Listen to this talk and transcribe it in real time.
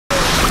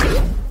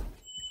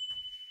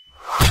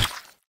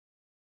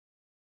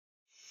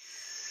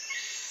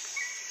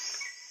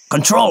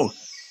Control,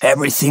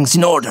 everything's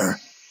in order.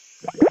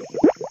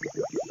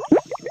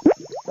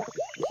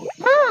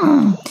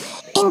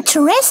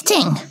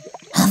 Interesting.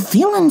 A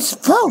villain's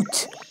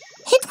vote.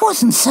 It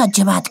wasn't such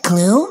a bad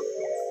clue.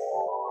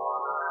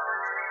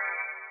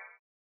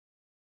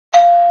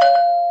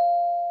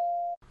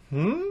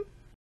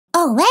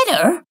 A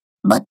letter?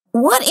 But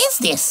what is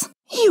this?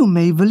 You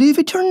may believe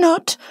it or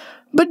not,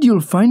 but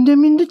you'll find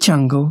them in the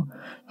jungle.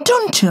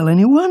 Don't tell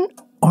anyone,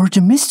 or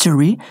the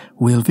mystery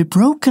will be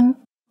broken.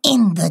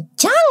 In the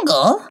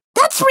jungle?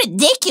 That's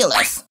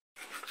ridiculous.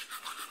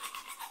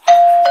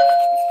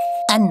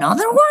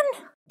 Another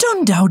one?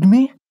 Don't doubt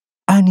me.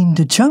 And in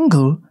the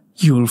jungle,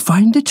 you'll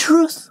find the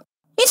truth.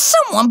 Is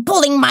someone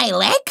pulling my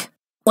leg?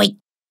 Wait,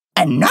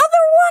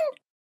 another one?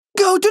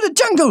 Go to the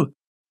jungle!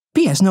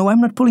 P.S. No, I'm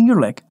not pulling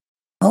your leg.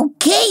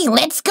 Okay,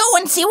 let's go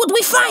and see what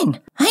we find.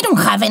 I don't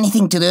have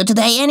anything to do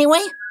today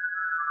anyway.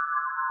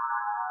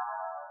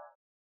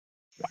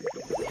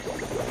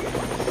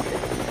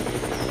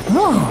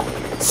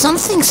 Oh,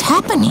 something's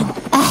happening.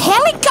 A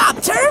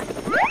helicopter?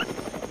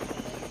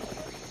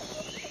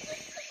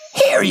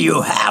 Here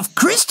you have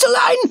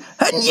crystalline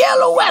and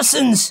yellow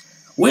essence.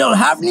 We'll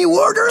have new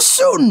orders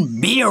soon.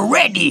 Be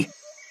ready.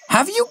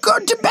 Have you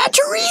got the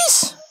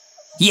batteries?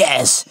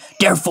 Yes,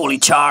 they're fully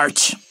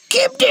charged.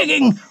 Keep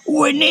digging.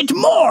 We need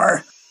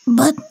more.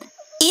 But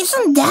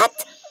isn't that...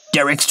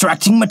 They're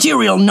extracting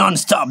material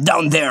non-stop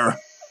down there.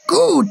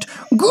 Good,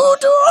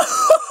 good.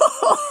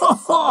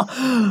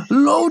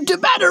 Load the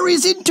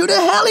batteries into the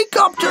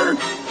helicopter.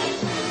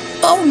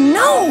 Oh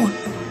no!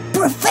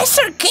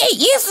 Professor K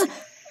is a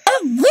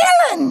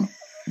villain!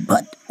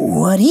 But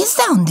what is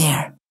down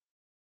there?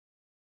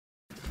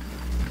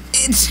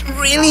 It's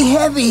really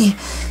heavy.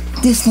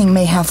 This thing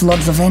may have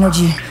lots of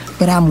energy,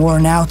 but I'm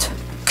worn out.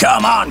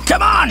 Come on,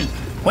 come on!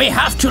 We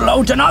have to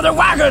load another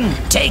wagon!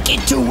 Take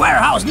it to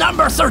warehouse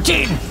number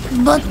 13!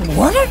 But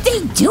what are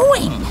they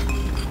doing?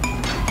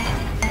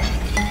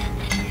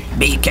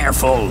 Be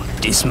careful,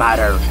 this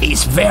matter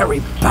is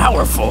very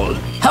powerful.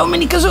 How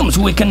many Kazooms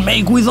we can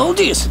make with all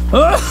this?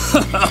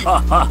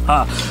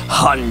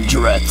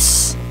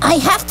 Hundreds. I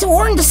have to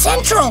warn the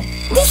Central.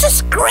 This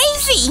is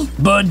crazy.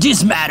 But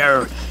this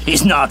matter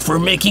is not for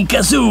making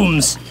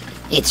Kazooms.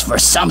 It's for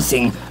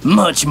something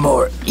much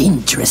more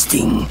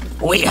interesting.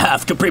 We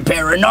have to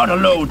prepare another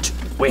load.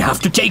 We have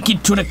to take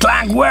it to the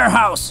Clank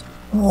warehouse.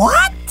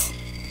 What?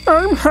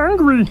 I'm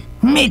hungry.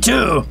 Me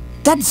too.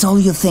 That's all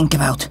you think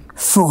about.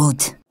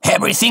 Food.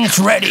 Everything's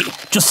ready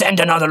to send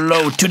another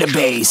load to the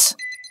base.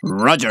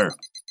 Roger.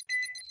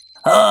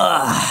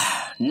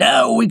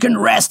 Now we can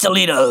rest a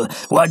little.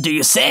 What do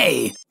you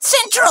say?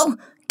 Central!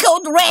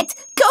 Code Red!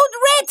 Code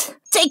Red!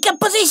 Take up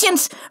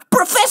positions!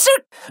 Professor...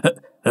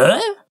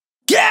 Huh?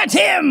 Get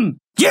him!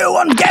 You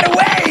won't get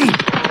away!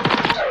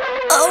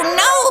 Oh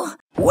no!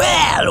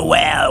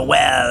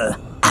 Well.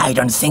 I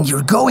don't think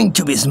you're going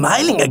to be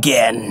smiling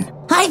again.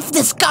 I've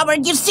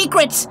discovered your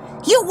secrets!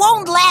 You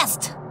won't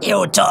last!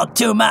 You talk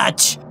too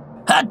much.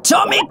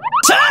 Atomic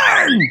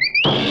turn!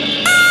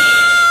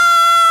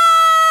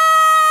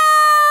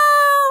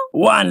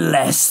 One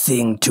less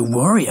thing to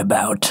worry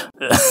about.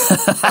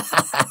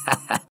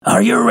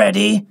 Are you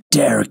ready?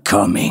 They're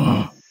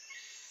coming.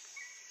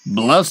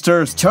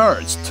 Blasters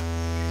charged.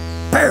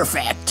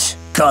 Perfect,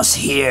 'cause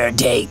here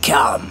they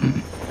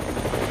come.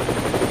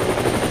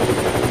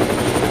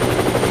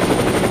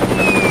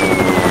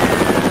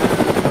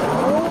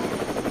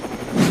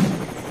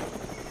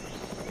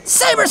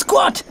 Cyber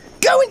Squad,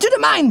 go into the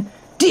mine!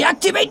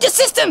 Deactivate the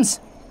systems!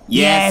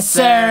 Yes,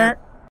 sir.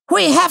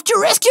 We have to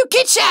rescue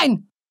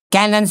Kitshine!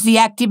 Cannons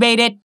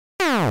deactivated.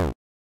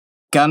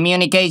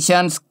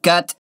 Communications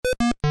cut.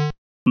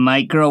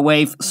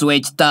 Microwave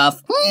switched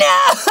off. No!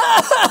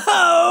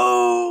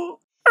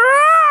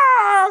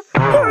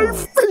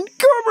 I've been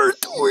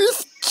covered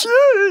with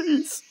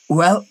cheese.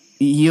 Well,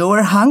 you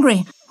were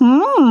hungry.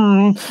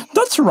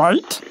 That's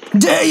right.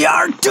 They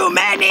are too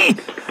many!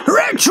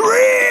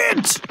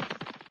 Retreat!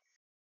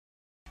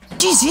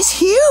 This is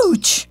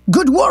huge.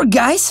 Good work,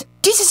 guys.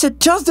 This is a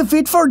tough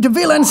defeat for the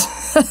villains.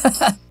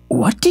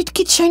 What did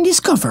Kitshine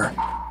discover?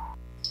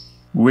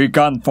 We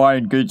can't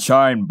find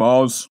Kitshine,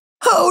 boss.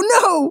 Oh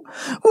no!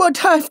 What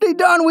have they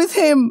done with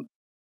him?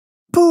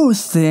 Poor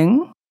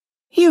thing.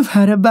 You've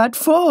had a bad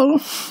fall.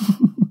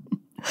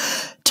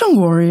 Don't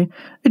worry,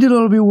 it'll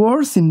all be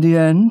worth in the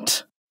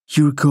end.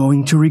 You're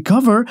going to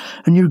recover,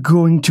 and you're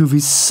going to be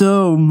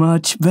so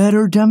much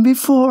better than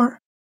before.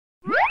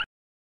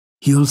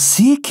 You'll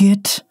see,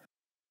 kid.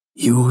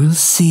 You will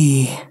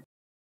see.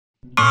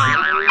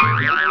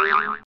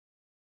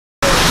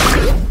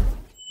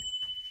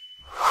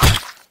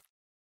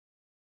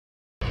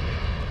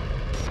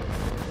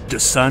 The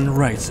sun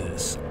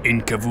rises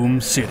in Kazoom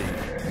City.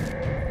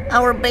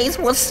 Our base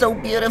was so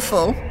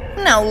beautiful.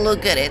 Now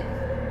look at it.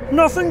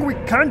 Nothing we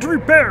can't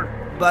repair.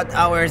 But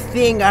our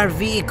thing are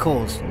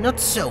vehicles, not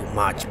so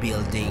much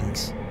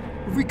buildings.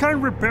 If we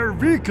can't repair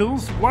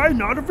vehicles, why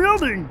not a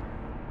building?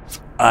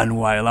 And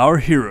while our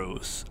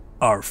heroes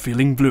are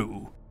feeling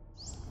blue,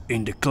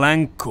 in the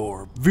Clank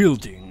Core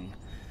building,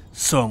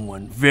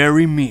 Someone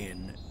very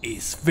mean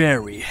is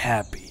very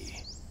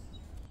happy.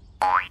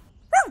 Hi.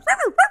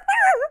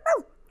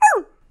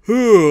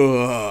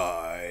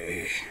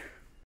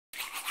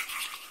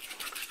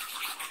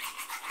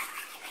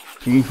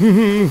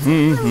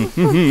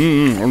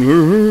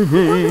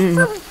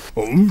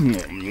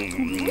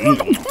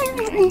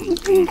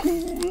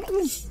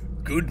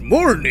 Good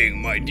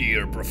morning, my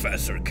dear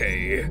Professor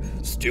K.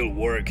 Still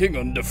working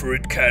on the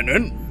fruit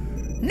cannon?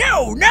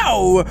 No,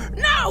 now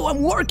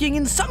I'm working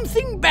in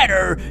something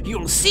better.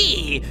 You'll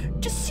see.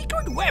 The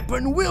secret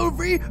weapon will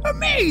be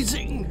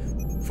amazing.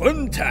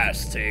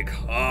 Fantastic.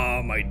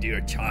 Ah, my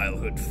dear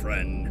childhood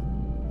friend.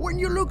 When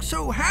you look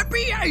so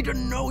happy, I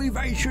don't know if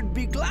I should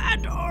be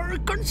glad or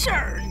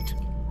concerned.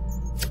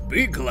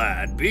 Be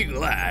glad, be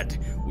glad.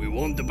 We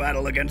won the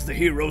battle against the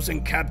heroes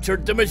and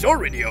captured the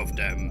majority of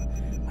them.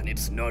 And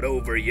it's not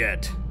over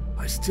yet.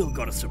 I still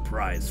got a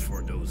surprise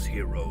for those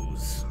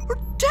heroes.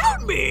 Tell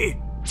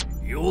me!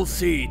 You'll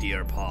see,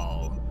 dear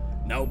pal.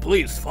 Now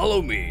please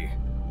follow me.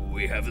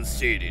 We have a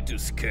city to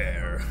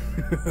scare.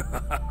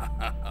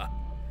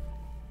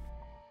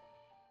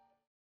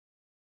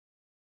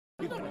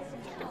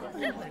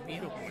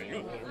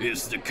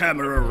 Is the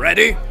camera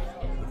ready?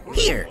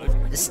 Here,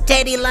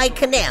 steady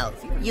like an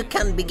elf. You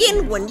can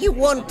begin when you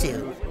want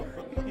to.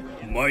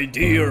 My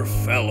dear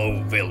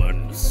fellow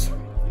villains,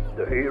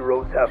 the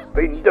heroes have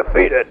been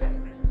defeated,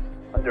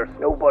 and there's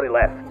nobody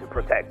left to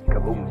protect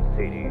Kazoom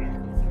City.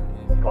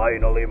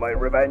 Finally, my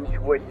revenge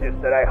wishes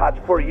that I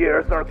had for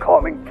years are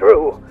coming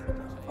true.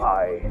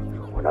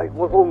 When I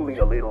was only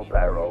a little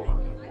barrel,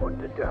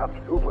 wanted to have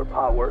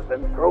superpowers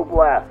and throw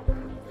blasts.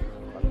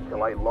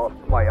 Until I lost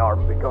my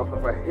arm because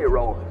of a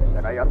hero,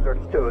 and I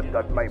understood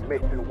that my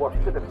mission was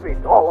to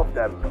defeat all of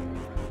them.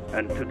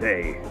 And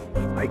today,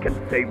 I can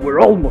say we're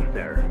almost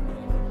there.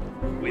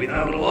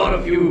 Without a lot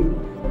of you,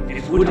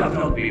 it would have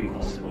not been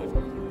possible.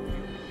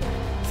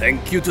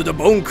 Thank you to the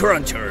Bone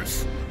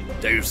Crunchers.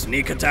 Their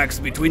sneak attacks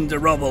between the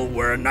rubble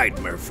were a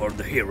nightmare for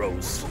the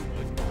heroes.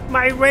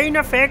 My rain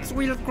effects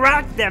will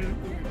crack them.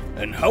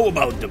 And how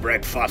about the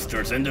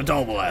Breakfasters and the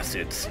Double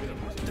Acids?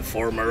 The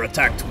former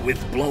attacked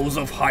with blows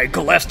of high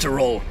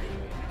cholesterol,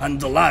 and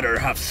the latter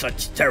have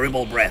such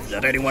terrible breath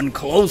that anyone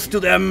close to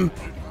them...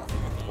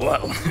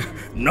 Well,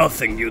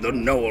 nothing you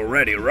don't know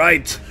already,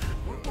 right?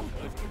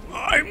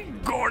 I'm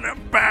gonna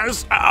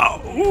pass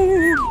out!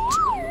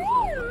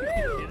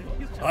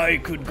 I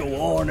could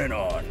go on and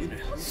on.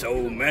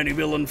 So many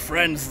villain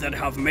friends that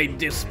have made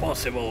this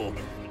possible.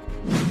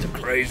 The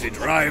crazy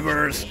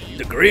drivers,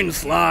 the green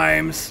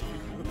slimes.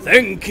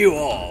 Thank you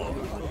all.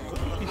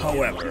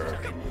 However,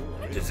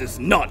 this is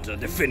not a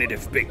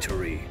definitive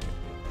victory.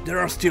 There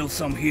are still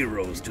some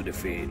heroes to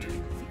defeat.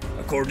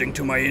 According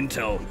to my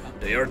intel,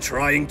 they are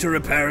trying to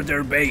repair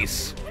their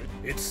base.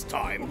 It's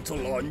time to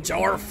launch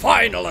our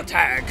final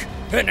attack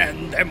and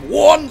end them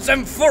once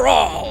and for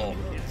all!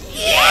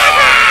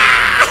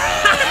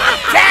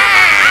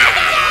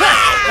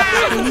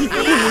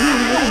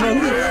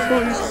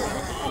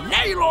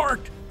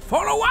 Naylord,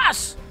 follow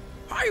us!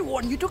 I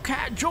want you to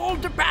cajole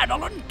the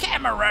battle on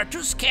camera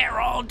to scare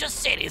all the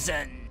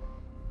citizens.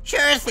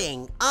 Sure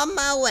thing, on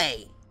my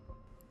way.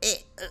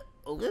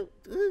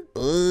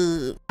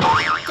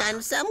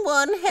 Can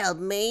someone help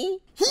me?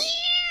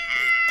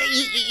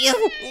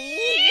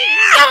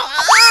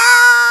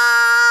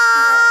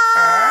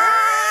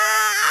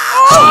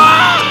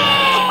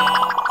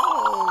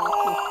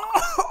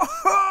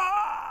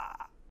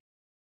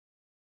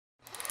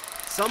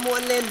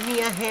 Someone lend me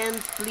a hand,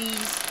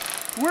 please.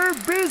 We're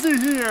busy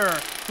here.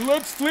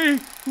 Let's flee.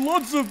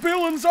 Lots of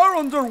villains are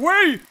on their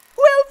way.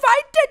 We'll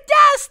fight to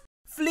death!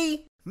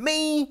 Flee?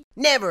 Me?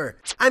 Never.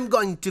 I'm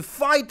going to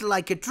fight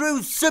like a true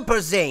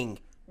SuperZing.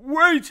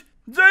 Wait,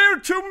 there are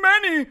too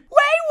many. Way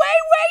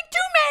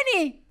too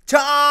many!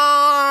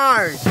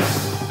 Charge!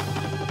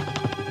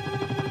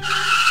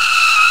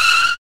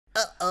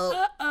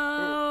 Uh-oh.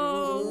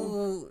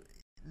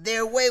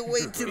 There are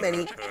way too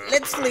many.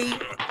 Let's flee.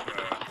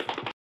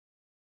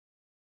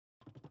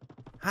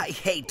 I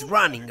hate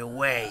running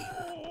away.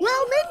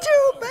 Well, me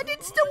too, but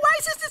it's the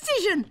wisest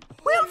decision.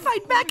 We'll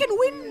fight back and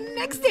win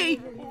next day.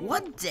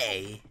 What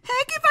day?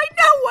 Heck if I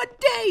know what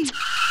day!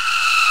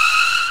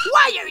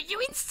 Why are you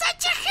in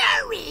such a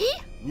hurry?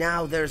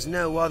 Now there's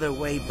no other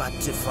way but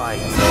to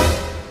fight.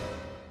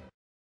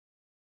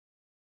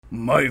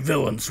 My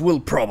villains will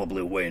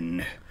probably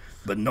win,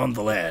 but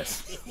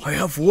nonetheless, I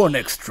have one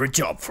extra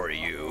job for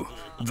you,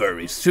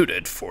 very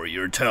suited for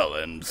your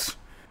talents.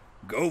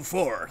 Go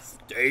forth,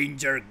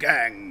 Danger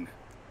Gang.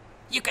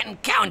 You can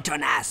count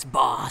on us,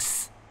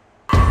 boss.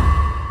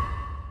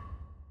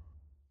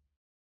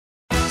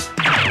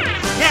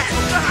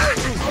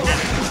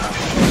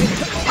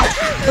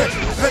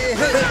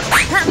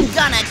 I'm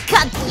gonna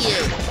cut you!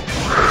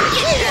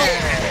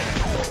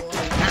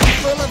 I'm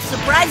full of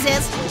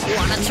surprises.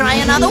 Wanna try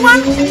another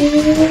one?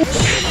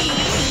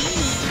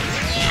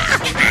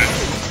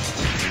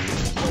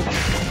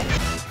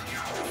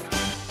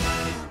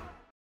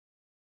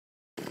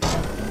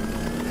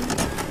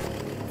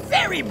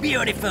 Very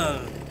beautiful,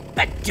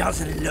 but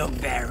doesn't look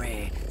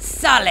very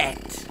Solid.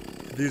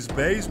 This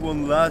base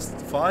won't last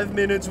 5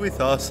 minutes with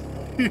us.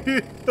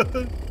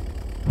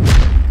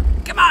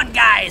 Come on,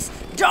 guys!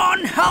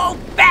 Don't hold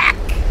back!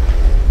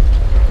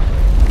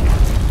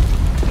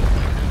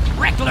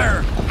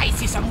 Reckler, I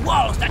see some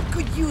walls that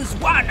could use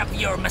one of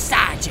your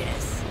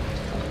massages.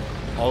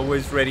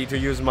 Always ready to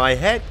use my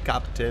head,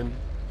 Captain.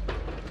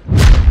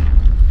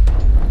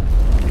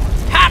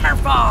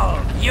 Hammerfall,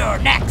 you're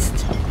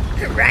next.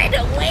 Right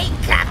away,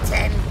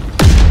 Captain.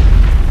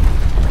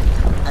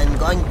 I'm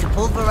going to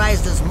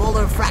pulverize the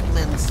smaller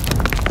fragments.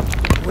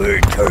 We're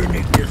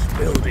turning this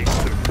building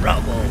to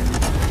rubble.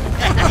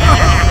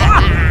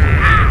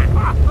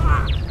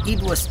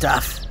 It was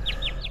tough,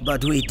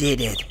 but we did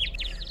it.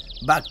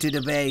 Back to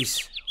the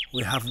base.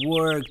 We have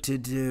work to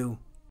do.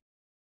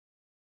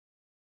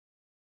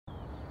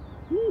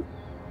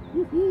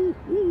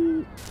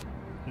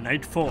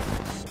 Night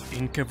falls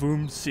in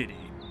Kazoom City,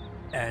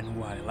 and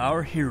while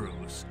our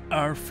heroes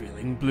are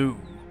feeling blue.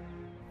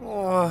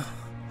 Oh,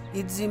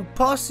 it's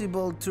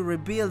impossible to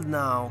rebuild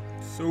now.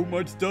 So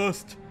much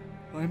dust.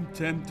 I'm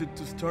tempted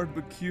to start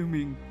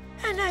vacuuming.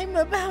 And I'm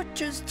about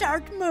to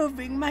start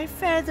moving my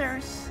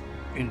feathers.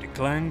 In the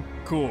clan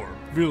core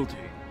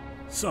building,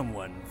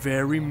 someone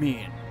very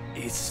mean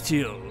is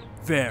still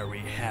very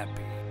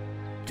happy.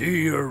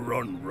 Dear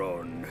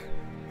Run,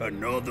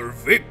 another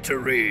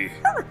victory.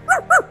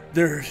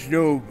 There's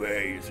no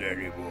base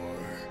anymore.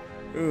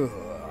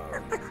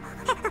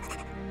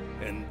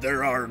 And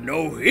there are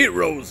no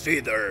heroes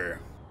either.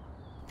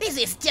 This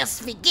is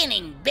just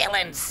beginning,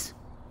 villains.